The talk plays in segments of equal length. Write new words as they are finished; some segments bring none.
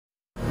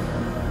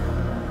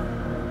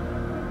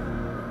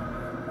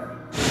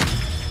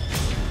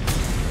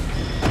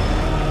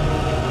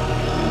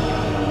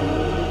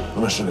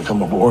permission to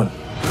come aboard.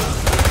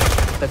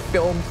 The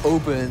film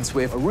opens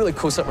with a really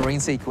cool submarine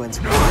sequence.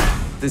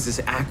 This is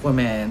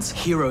Aquaman's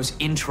hero's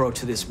intro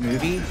to this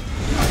movie.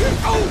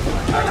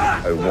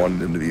 I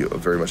wanted him to be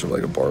very much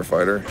like a bar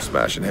fighter,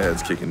 smashing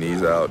heads, kicking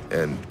knees out,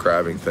 and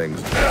grabbing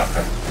things.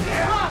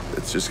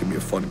 It's just gonna be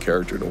a fun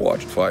character to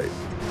watch fight.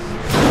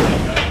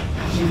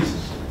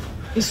 Jesus.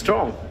 He's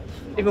strong.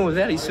 Even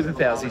without his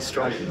superpowers, he's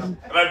strong. And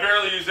I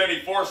barely used any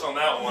force on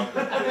that one.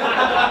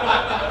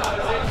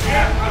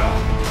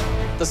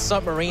 The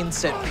submarine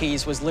set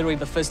piece was literally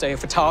the first day of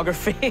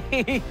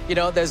photography. You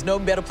know, there's no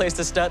better place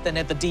to start than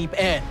at the deep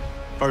end.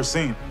 First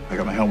scene, I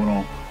got my helmet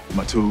on with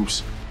my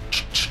tubes.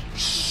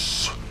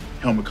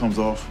 Helmet comes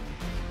off.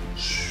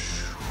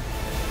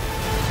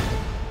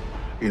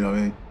 You know what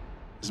I mean?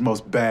 It's the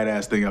most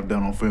badass thing I've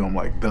done on film,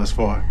 like, thus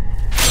far.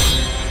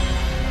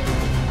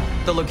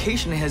 The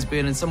location has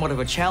been somewhat of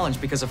a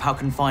challenge because of how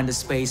confined the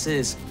space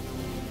is.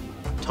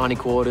 Tiny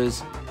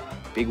quarters,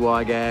 big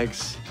wire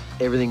gags.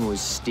 Everything was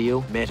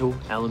steel, metal,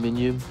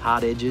 aluminium,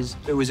 hard edges.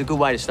 It was a good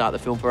way to start the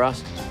film for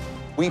us.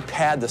 We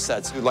pad the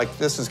sets. Like,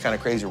 this is kind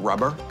of crazy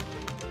rubber.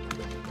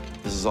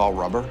 This is all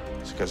rubber.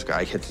 It's because a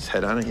guy hits his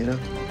head on it, you know?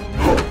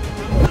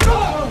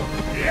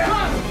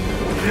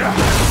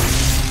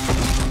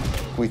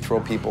 We throw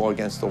people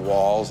against the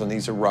walls, and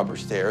these are rubber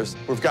stairs.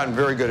 We've gotten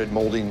very good at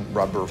molding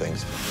rubber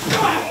things.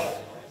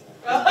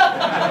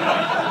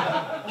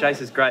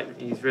 Jason's great.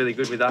 He's really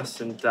good with us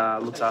and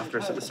looks after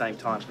us at the same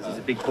time because he's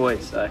a big boy,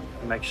 so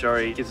he makes sure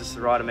he gives us the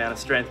right amount of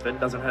strength but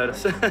doesn't hurt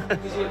us.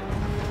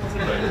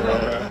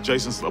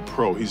 Jason's a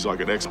pro. He's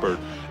like an expert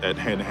at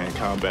hand-to-hand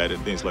combat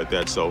and things like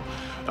that, so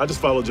I just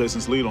follow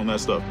Jason's lead on that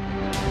stuff.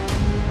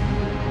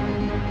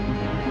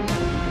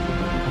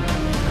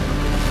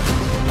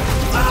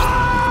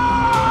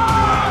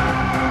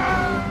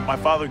 My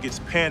father gets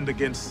pinned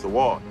against the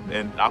wall,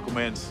 and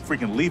Aquaman's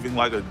freaking leaving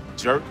like a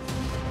jerk.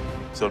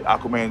 So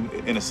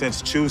Aquaman, in a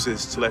sense,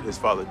 chooses to let his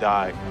father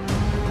die.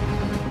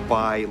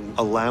 By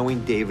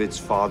allowing David's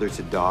father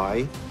to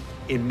die,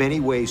 in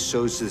many ways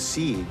sows the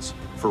seeds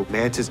for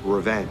Manta's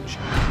revenge.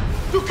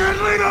 You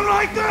can't leave him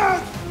like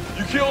that!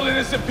 You killed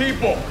innocent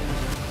people.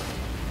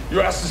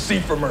 You asked to see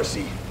for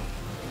mercy.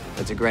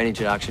 It's a great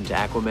introduction to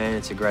Aquaman.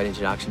 It's a great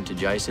introduction to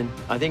Jason.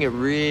 I think it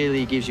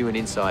really gives you an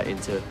insight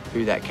into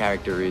who that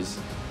character is.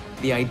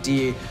 The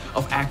idea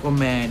of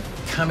Aquaman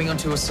coming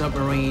onto a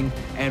submarine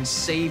and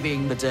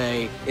saving the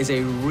day is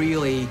a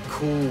really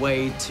cool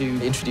way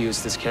to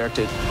introduce this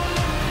character.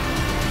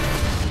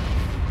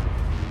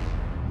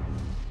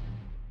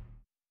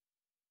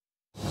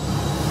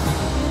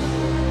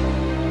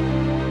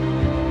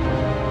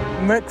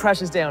 Merc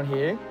crashes down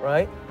here,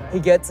 right? He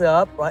gets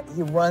up, right?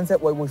 He runs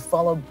that way. We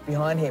follow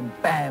behind him.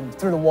 Bam,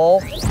 through the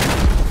wall.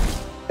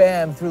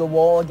 Bam, through the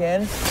wall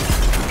again.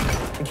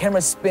 The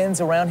camera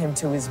spins around him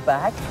to his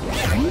back.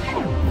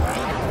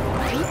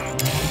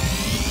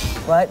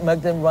 Right,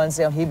 Merc then runs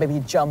down here, maybe he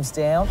jumps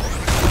down.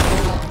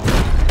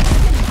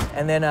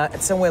 And then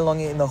somewhere along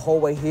in the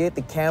hallway here,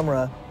 the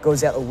camera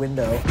goes out the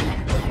window.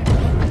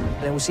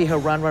 And then we see her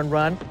run.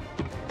 And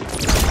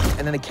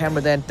then the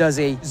camera then does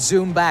a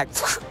zoom back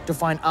to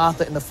find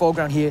Arthur in the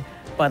foreground here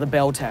by the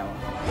bell tower.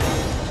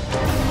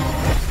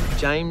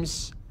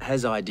 James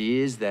has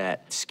ideas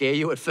that scare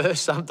you at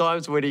first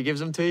sometimes when he gives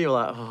them to you. You're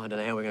like, oh, I don't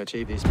know how we're going to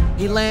achieve this.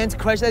 He lands,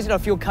 crashes, a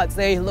few cuts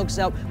there, he looks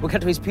up, we cut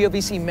to his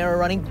POV mirror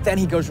running, then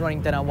he goes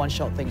running, then our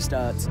one-shot thing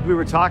starts. We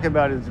were talking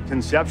about it as a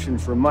conception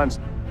for months.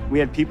 We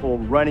had people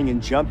running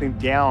and jumping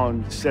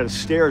down a set of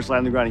stairs, land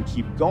on the ground, and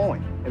keep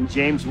going. And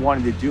James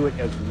wanted to do it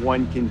as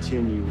one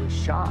continuous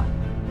shot.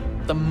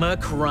 The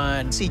Merc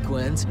run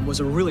sequence was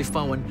a really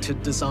fun one to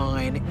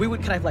design. We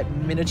would kind of like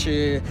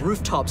miniature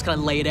rooftops kind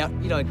of laid out,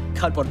 you know,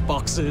 cardboard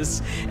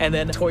boxes, and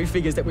then toy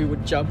figures that we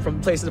would jump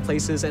from places to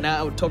places. And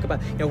I would talk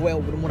about, you know, where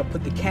we wouldn't want to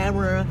put the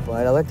camera.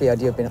 Right, I like the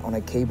idea of being on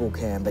a cable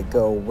cam that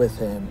go with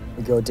him.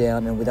 We go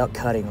down and without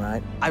cutting,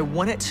 right? I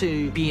want it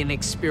to be an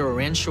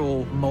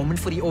experiential moment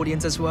for the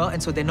audience as well.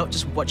 And so they're not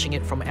just watching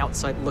it from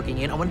outside looking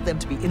in. I want them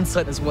to be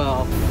inside as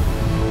well.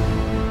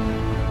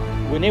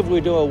 Whenever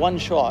we do a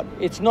one-shot,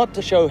 it's not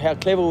to show how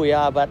clever we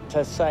are, but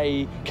to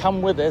say,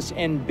 come with us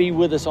and be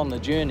with us on the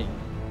journey.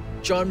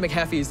 John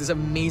McAfee is this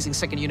amazing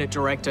second unit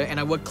director, and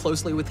I work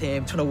closely with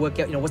him, trying to work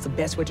out, you know, what's the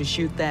best way to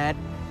shoot that.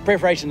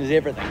 Preparation is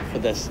everything for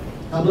this.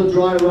 Couple of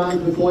dry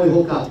runs before you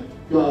hook up.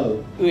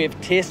 Go. We have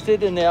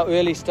tested in our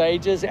early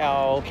stages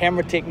our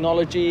camera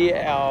technology,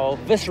 our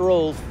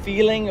visceral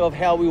feeling of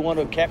how we want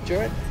to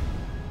capture it.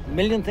 A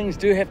million things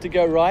do have to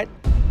go right.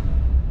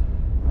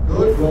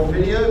 Good, roll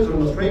videos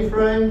on the free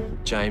frame.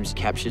 James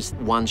captures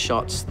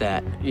one-shots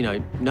that, you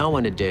know, no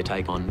one would dare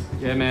take on.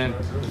 Yeah, man,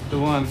 the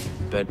one.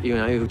 But, you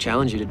know, he'll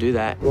challenge you to do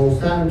that. Roll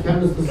standard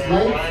cameras to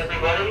slate.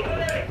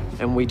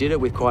 And we did it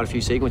with quite a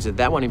few sequences.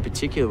 That one in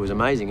particular was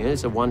amazing, and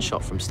it's a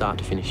one-shot from start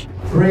to finish.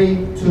 3,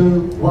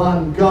 2,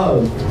 1,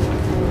 go.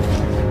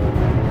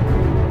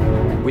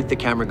 With the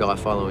camera guy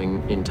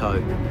following in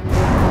tow.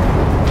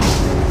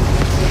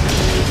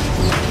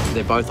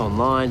 They're both on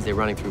lines, they're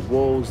running through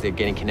walls, they're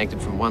getting connected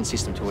from one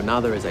system to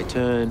another as they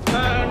turn.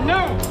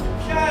 No!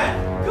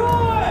 Action!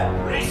 Good!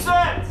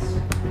 Resets!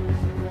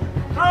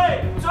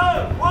 3, 2,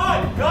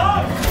 1, go!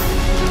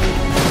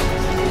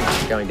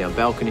 Going down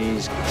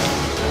balconies.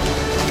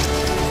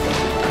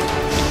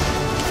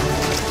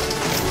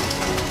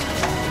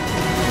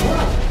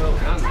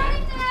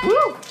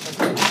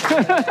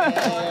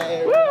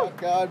 Well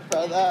done,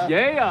 brother.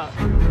 Yeah.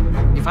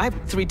 If I have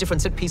 3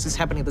 different set pieces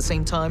happening at the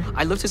same time,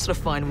 I love to sort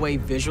of find a way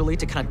visually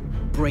to kind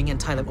of bring and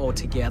tie them all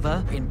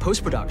together in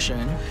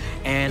post-production.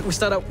 And we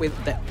start out with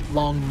that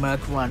long Merc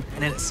run,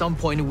 and then at some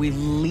point we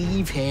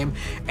leave him,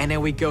 and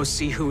then we go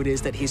see who it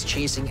is that he's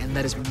chasing, and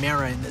that is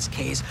Mira in this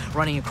case,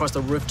 running across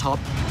the rooftop.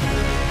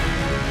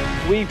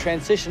 We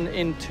transition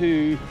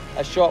into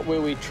a shot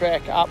where we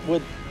track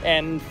upward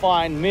and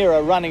find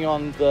Mira running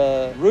on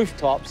the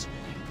rooftops.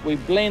 We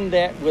blend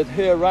that with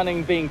her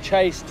running, being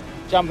chased,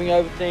 jumping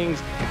over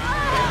things.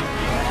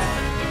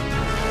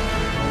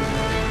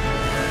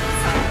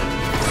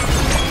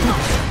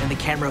 And the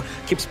camera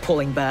keeps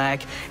pulling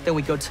back. Then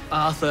we go to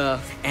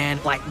Arthur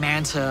and Black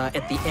Manta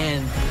at the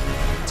end.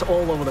 It's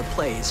all over the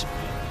place.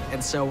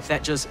 And so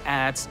that just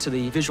adds to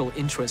the visual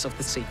interest of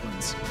the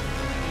sequence.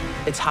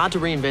 It's hard to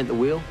reinvent the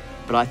wheel,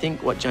 but I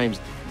think what James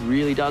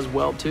really does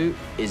well too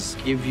is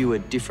give you a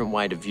different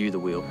way to view the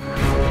wheel.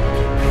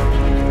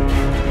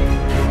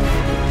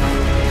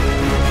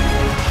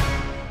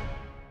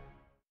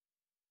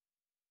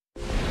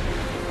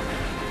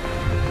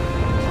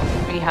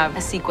 We have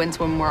a sequence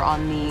when we're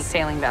on the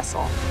sailing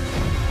vessel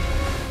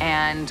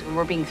and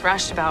we're being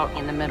thrashed about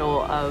in the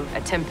middle of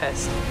a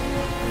tempest.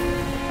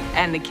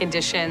 And the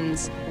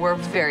conditions were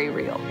very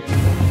real.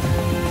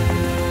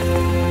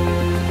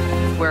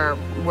 We're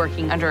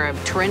working under a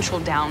torrential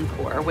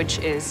downpour, which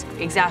is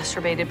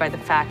exacerbated by the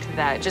fact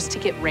that just to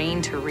get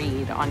rain to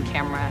read on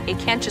camera, it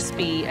can't just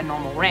be a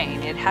normal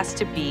rain. It has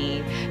to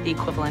be the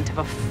equivalent of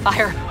a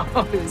fire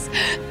hose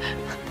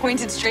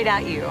pointed straight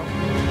at you.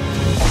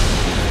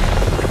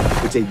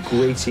 It's a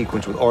great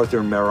sequence with Arthur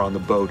and Mara on the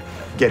boat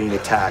getting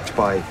attacked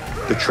by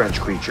the trench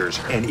creatures,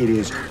 and it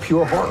is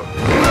pure horror.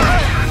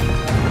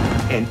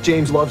 And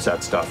James loves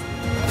that stuff.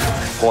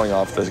 Pulling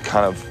off the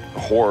kind of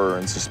horror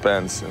and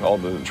suspense and all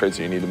the traits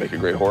that you need to make a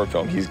great horror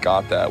film, he's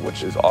got that,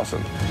 which is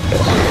awesome.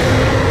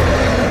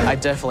 I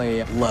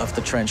definitely love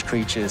the trench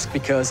creatures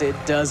because it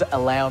does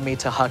allow me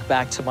to hark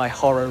back to my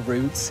horror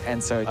roots,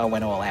 and so I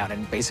went all out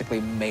and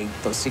basically made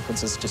those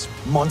sequences just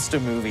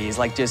monster movies,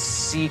 like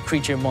just sea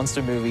creature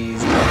monster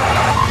movies.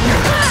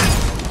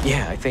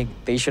 Yeah, I think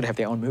they should have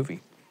their own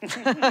movie.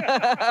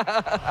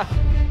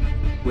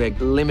 We had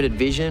limited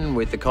vision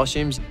with the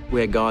costumes.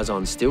 We had guys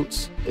on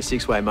stilts, a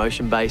 6-way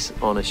motion base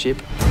on a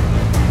ship,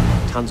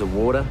 tons of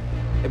water.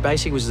 It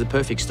basically was the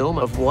perfect storm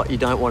of what you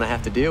don't want to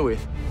have to deal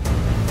with.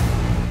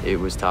 It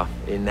was tough.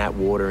 In that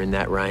water, in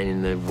that rain,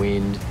 in the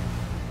wind,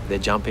 they're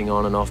jumping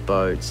on and off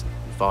boats,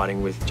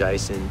 fighting with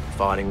Jason,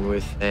 fighting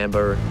with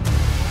Amber.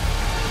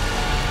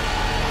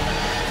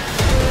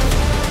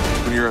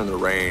 When you're in the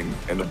rain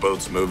and the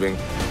boat's moving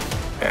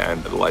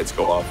and the lights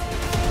go off,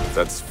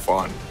 that's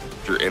fun.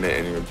 You're in it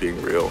and you're being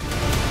real.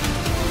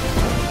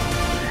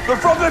 They're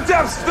from the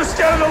depths, they're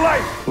scared of the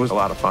light! It was a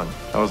lot of fun.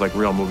 That was like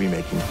real movie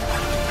making.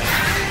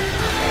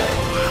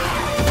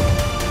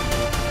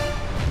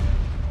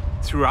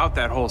 Throughout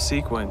that whole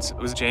sequence, it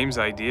was James'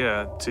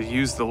 idea to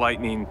use the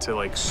lightning to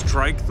like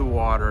strike the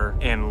water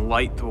and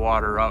light the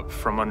water up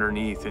from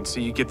underneath. And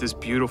so you get this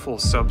beautiful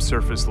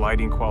subsurface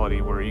lighting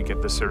quality where you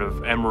get this sort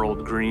of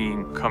emerald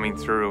green coming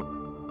through.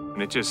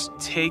 And it just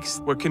takes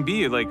what can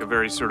be like a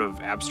very sort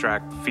of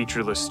abstract,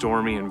 featureless,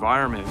 stormy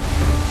environment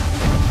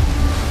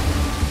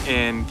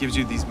and gives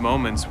you these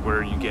moments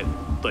where you get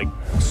like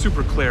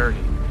super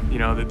clarity. You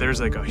know, that there's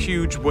like a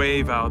huge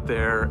wave out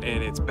there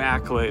and it's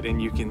backlit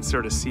and you can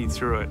sort of see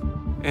through it.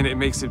 And it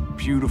makes it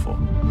beautiful.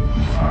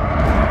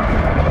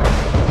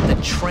 The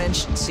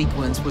trench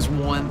sequence was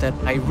one that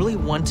I really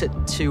wanted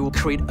to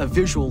create a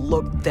visual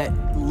look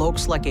that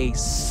looks like a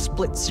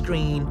split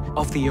screen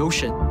of the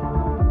ocean.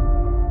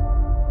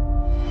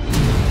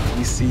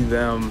 You see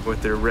them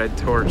with their red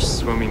torch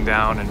swimming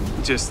down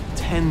and just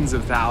tens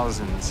of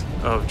thousands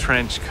of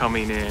trench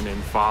coming in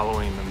and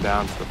following them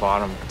down to the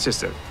bottom. It's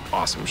just an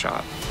awesome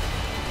shot.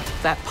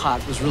 That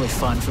part was really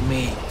fun for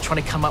me,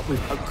 trying to come up with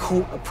a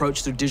cool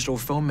approach to digital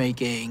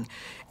filmmaking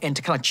and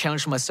to kind of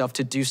challenge myself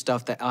to do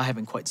stuff that I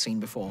haven't quite seen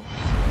before.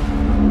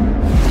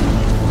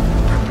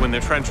 When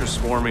the trench are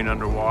swarming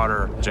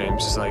underwater,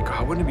 James is like,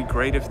 oh, wouldn't it be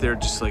great if they're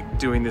just like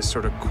doing this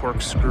sort of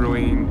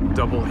corkscrewing,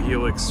 double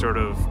helix sort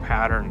of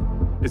pattern?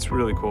 It's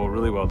really cool,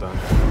 really well done.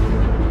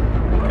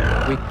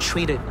 We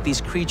treated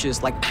these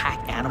creatures like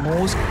pack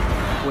animals,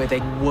 where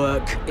they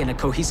work in a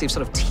cohesive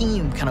sort of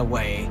team kind of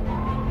way.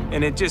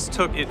 And it just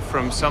took it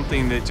from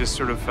something that just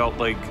sort of felt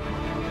like,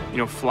 you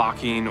know,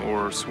 flocking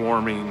or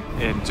swarming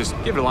and just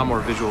give it a lot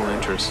more visual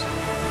interest.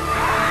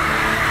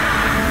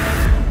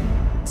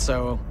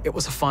 So it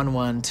was a fun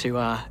one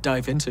to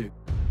dive into.